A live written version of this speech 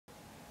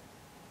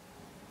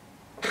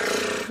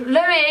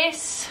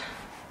Lewis,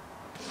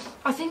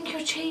 I think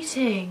you're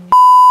cheating.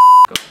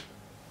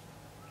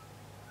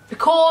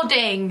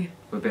 Recording.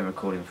 We've been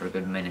recording for a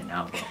good minute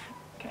now. But...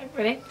 Okay,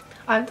 ready?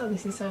 I haven't done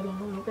this in so long,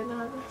 I'm a bit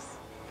nervous.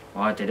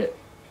 Well, I did it.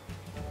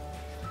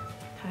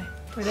 Okay,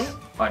 ready?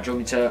 Right, do you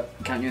want me to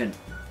count you in?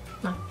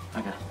 No.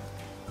 Okay.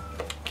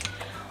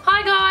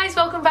 Hi guys,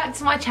 welcome back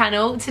to my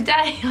channel.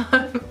 Today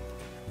I'm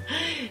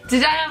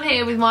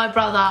here with my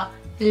brother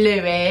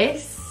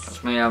Lewis.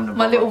 That's me, I'm the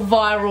my brother. little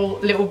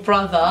viral little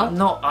brother. I'm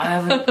not, I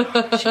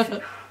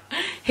haven't.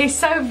 He's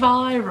so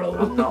viral.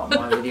 I'm not,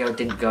 my video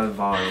didn't go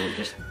viral, it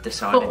just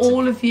decided For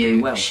all of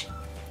you, well.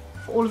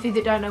 For all of you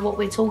that don't know what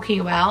we're talking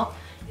about,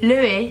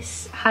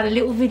 Lewis had a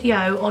little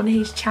video on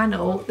his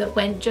channel that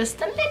went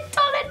just a little bit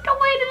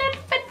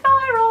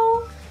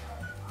viral.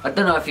 I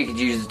don't know if you could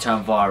use the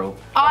term viral.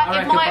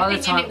 In my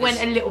opinion, it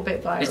went a little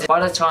bit viral.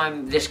 By the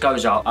time this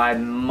goes up, I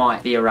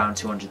might be around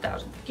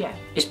 200,000. Yeah.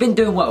 It's been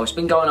doing well. It's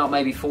been going up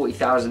maybe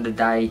 40,000 a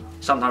day.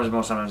 Sometimes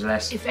more, sometimes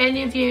less. If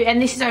any of you,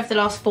 and this is over the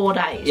last 4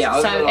 days. Yeah,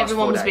 over so the last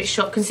everyone 4 was a bit days.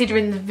 shocked.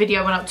 Considering the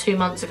video went up 2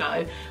 months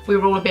ago, we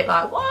were all a bit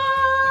like, what?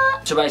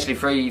 So basically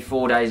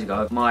 3-4 days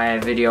ago, my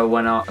video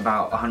went up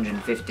about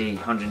 150,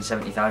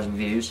 170,000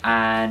 views,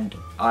 and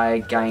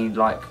I gained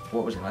like,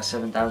 what was it, like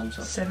 7,000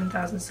 subs?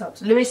 7,000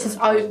 subs.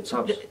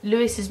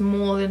 Lewis has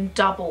more than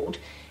doubled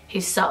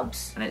his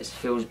subs. And it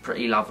feels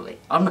pretty lovely.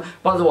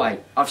 By the way,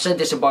 I've said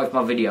this in both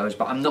my videos,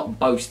 but I'm not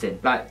boasting.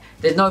 Like,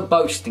 there's no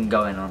boasting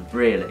going on,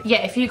 really.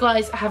 Yeah, if you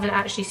guys haven't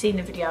actually seen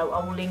the video,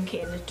 I will link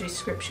it in the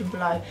description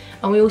below.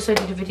 And we also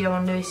did a video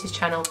on Lewis's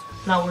channel,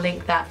 and I will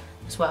link that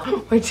as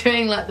well. We're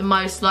doing like the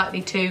most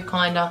likely to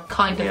kind of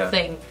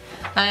thing.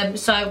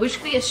 So we're just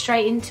gonna get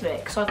straight into it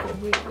because I've got a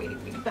really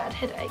bad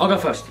headache. I'll go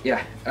first,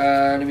 yeah.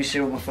 Let me see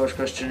what my first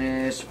question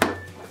is.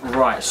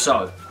 Right,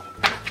 so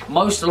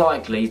most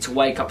likely to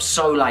wake up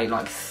so late,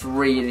 like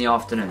 3 in the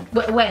afternoon.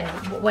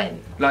 When?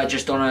 Like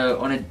just on a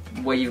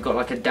where you've got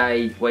like a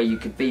day where you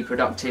could be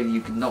productive,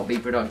 you could not be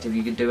productive,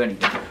 you could do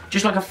anything.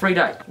 Just like a free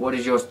day. What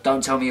is yours?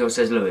 Don't tell me yours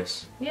says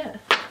Lewis. Yeah.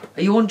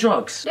 Are you on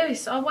drugs?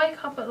 Lewis, I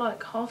wake up at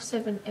like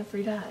 7:30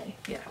 every day.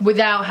 Yeah.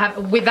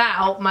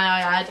 Without, may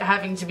I add,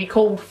 having to be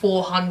called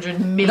 400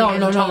 million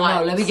times.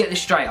 No, let me get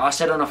this straight. I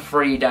said on a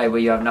free day where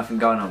you have nothing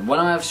going on. When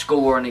I have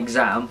school or an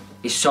exam,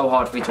 it's so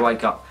hard for me to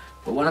wake up.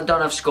 But when I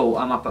don't have school,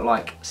 I'm up at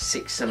like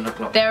 6, 7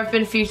 o'clock. There have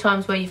been a few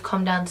times where you've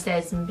come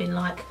downstairs and been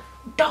like,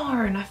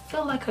 darn, I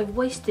feel like I've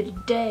wasted a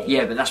day.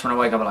 Yeah, but that's when I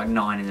wake up at like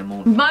 9 in the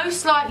morning.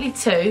 Most likely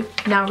to,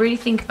 now really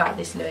think about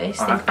this, Lewis.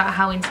 All right. Think about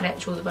how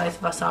intellectual the both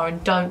of us are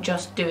and don't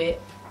just do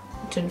it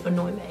to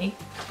annoy me.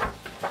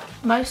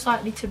 Most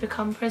likely to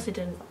become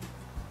president.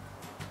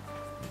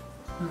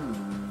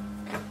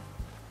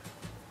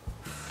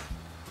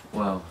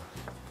 Well,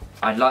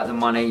 I'd like the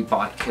money, but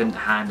I couldn't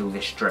handle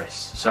this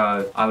stress.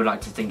 So I would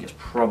like to think it's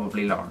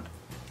probably Lauren.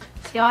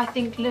 See, I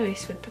think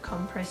Lewis would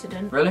become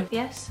president. Really?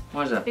 Yes.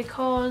 Why is that?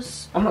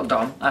 Because... I'm not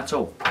dumb at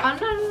all. No,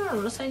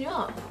 I'm not saying you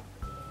are.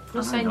 I'm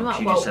not saying you are.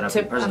 You Well, just said I'd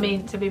be president. I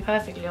mean, to be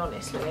perfectly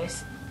honest,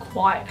 Lewis,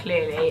 quite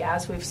clearly,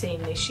 as we've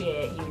seen this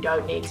year, you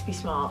don't need to be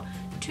smart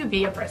to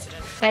be a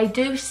president. They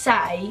do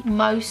say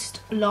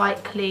most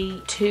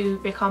likely to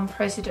become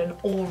president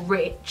or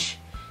rich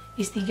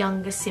is the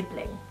younger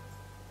sibling.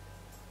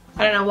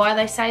 I don't know why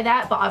they say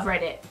that, but I've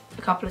read it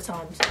a couple of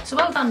times. So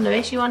well done,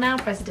 Lewis, you are now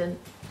president.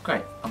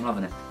 Great, I'm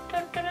loving it.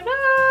 Dun, dun, dun,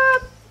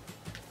 dun.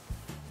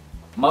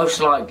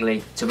 Most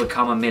likely to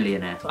become a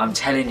millionaire. I'm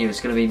telling you,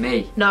 it's going to be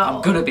me. No,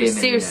 I'm going to be a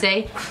millionaire.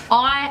 seriously,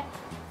 I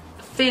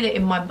feel it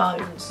in my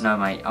bones. No,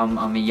 mate, I'm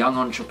a young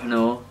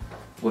entrepreneur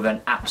with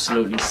an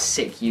absolutely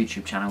sick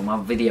YouTube channel.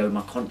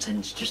 My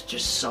content's just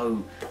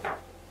so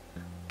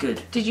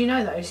good. Did you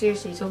know though,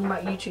 seriously, talking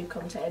about YouTube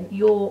content,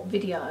 your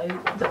video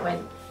that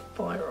went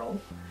viral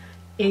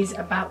is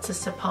about to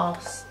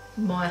surpass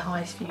my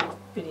highest viewed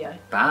video.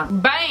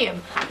 Bam.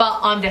 Bam! But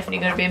I'm definitely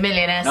going to be a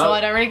millionaire, so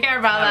I don't really care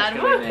about that.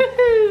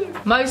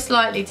 Woohoo! Most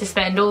likely to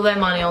spend all their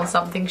money on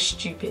something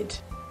stupid.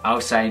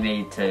 I'll say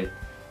me too.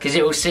 Because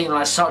it will seem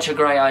like such a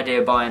great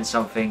idea buying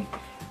something,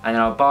 and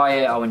then I'll buy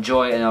it, I'll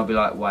enjoy it, and I'll be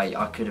like, wait,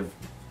 I could have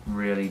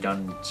really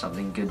done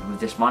something good with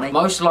this money.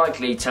 Most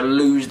likely to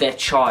lose their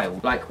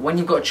child. Like, when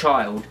you've got a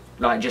child,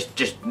 like,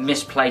 just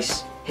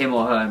misplace him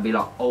or her and be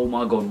like, oh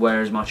my god,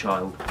 where is my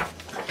child?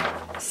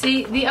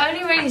 See, the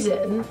only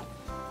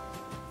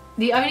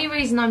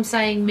reason I'm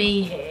saying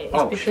me here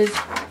is because...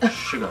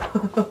 Sugar.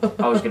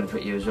 I was going to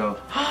put you as well.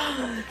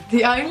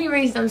 The only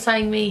reason I'm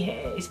saying me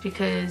here is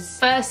because,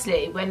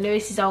 firstly, when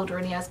Lewis is older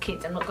and he has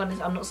kids, I'm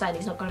not saying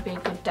he's not going to be a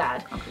good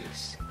dad. Okay.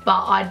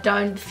 But I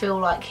don't feel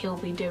like he'll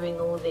be doing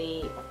all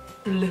the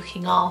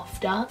looking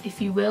after,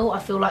 if you will. I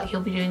feel like he'll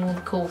be doing all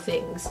the cool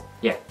things.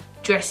 Yeah.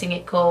 Dressing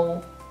it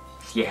cool.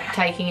 Yeah.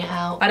 Taking it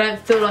out. I don't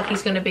feel like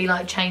he's going to be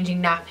like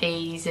changing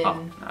nappies and...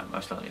 Oh, no,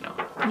 most likely not.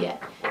 Yeah.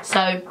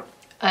 So,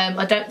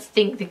 I don't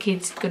think the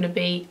kid's going to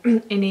be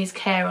in his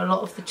care a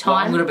lot of the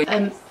time. Well, I'm going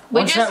to be...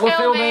 we're just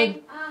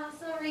filming.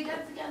 Sorry,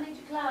 don't forget I need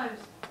your clothes.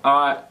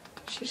 Alright.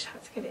 She just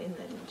had to get it in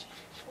there, didn't she?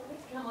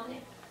 Come on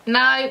in.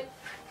 No.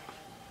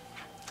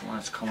 Well,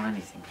 it's come on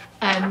anything.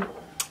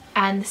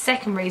 And the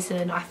second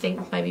reason I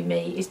think maybe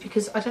me is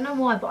because, I don't know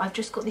why, but I've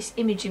just got this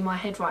image in my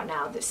head right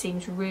now that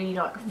seems really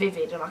like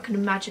vivid, and I can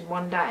imagine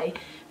one day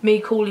me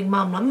calling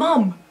mum like,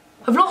 Mum,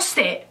 I've lost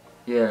it.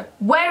 Yeah.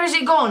 Where has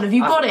it gone? Have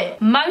you got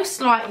it?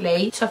 Most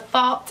likely to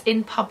fart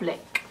in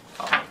public.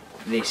 Oh,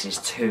 this is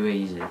too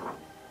easy.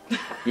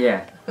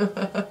 Yeah.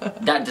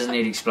 That doesn't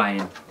need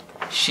explaining.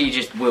 She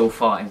just will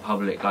fart in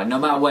public, like no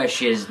matter where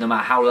she is, no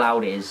matter how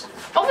loud it is.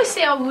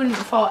 Obviously I wouldn't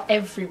fart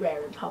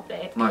everywhere in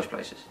public. Most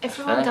places.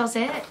 Everyone does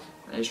it.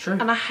 It's true.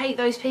 And I hate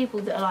those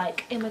people that are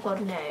like, oh my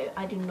god, no,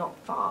 I do not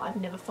fart.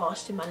 I've never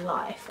farted in my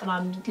life. And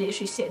I'm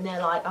literally sitting there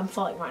like, I'm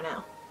farting right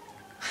now.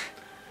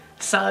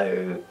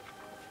 So,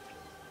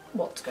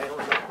 what's going on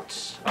with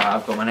that? Alright,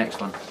 I've got my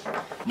next one.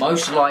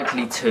 Most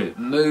likely to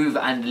move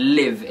and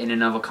live in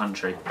another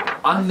country.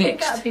 I'm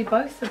mixed. That would be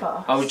both of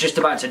us. I was just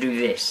about to do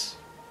this.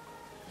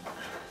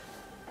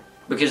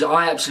 Because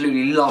I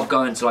absolutely love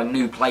going to like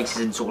new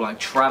places and sort of like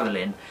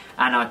travelling,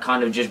 and I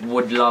kind of just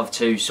would love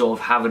to sort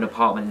of have an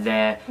apartment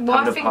there. Well,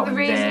 I think the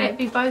reason it'd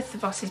be both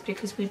of us is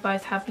because we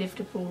both have lived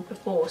abroad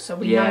before, so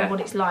we know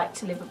what it's like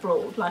to live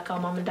abroad. Like our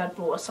mum and dad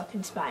brought us up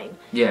in Spain.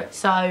 Yeah.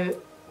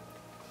 So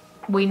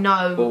we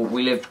know. Well,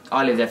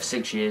 I lived there for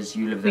 6 years.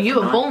 You lived there. But you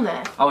were born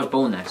there. I was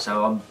born there,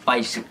 so I'm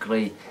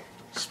basically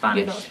Spanish.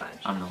 You're not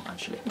Spanish. I'm not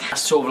actually. That's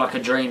sort of like a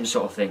dream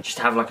sort of thing. Just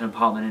to have like an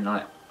apartment in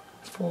like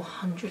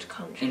 400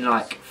 countries. in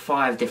like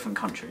 5 different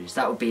countries.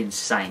 That would be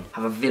insane.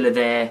 Have a villa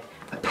there,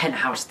 a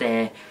penthouse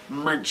there,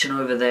 mansion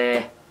over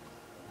there.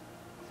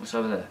 What's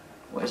over there?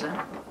 What is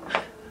that?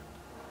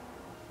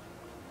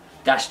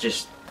 That's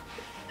just...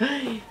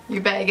 You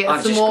better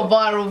get some more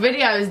viral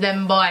videos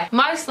then, boy.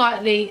 Most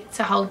likely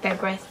to hold their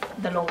breath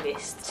the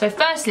longest. So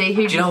firstly,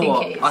 who do you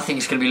think it is? I think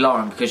it's going to be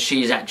Lauren, because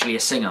she is actually a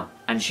singer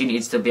and she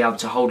needs to be able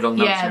to hold long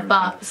notes. Yeah,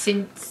 but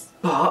since...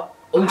 But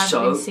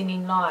also,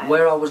 singing live.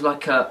 Where I was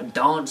like a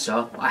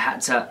dancer, I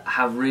had to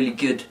have really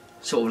good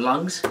sort of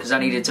lungs because I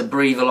needed to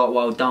breathe a lot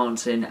while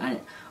dancing,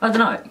 and I don't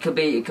know. It could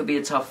be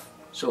a tough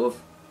sort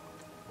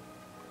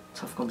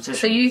of competition.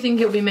 So you think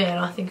it'll be me, and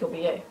I think it'll be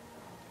you.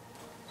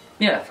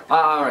 Yeah,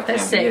 I reckon.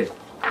 Let's see. You.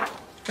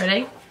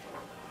 Ready?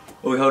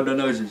 Are we holding our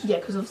noses? Yeah,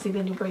 because obviously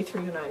then you breathe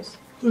through your nose.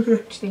 Okay. Do you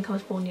think I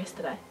was born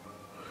yesterday?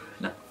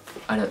 No,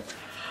 I don't.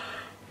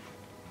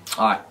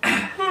 All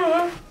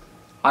right.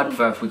 I'd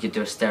prefer if we could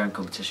do a staring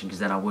competition because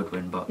then I would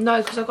win, but...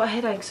 No, because I've got a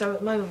headache, so at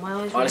the moment my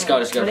eyes are... Alright,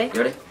 let's go. Ready?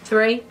 You ready?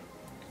 3,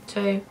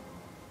 2,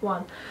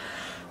 1.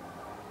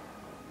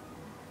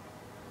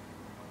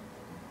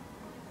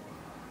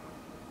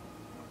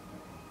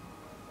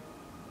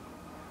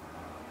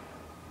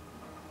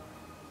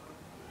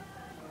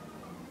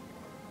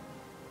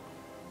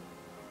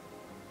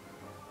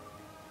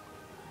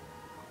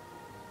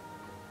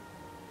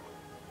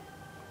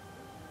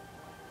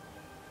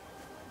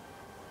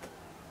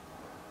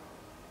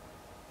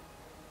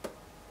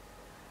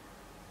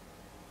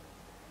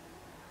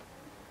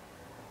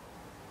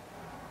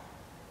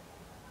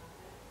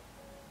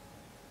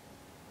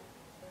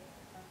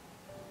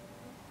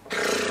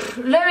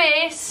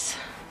 Lewis!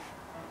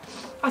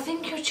 I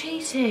think you're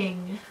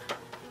cheating.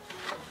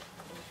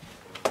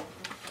 I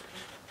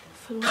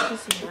feel like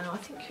dizzy now. I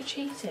think you're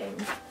cheating.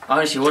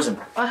 I actually wasn't.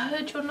 I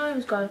heard your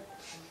nose go.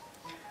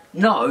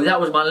 No, that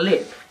was my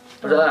lip.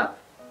 Look at that.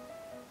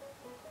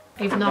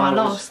 Even though I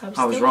lost,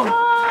 I was wrong.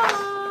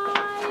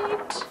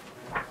 Right.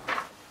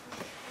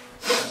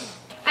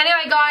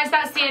 Anyway, guys,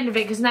 that's the end of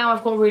it because now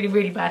I've got a really,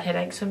 really bad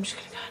headache, so I'm just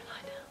going to go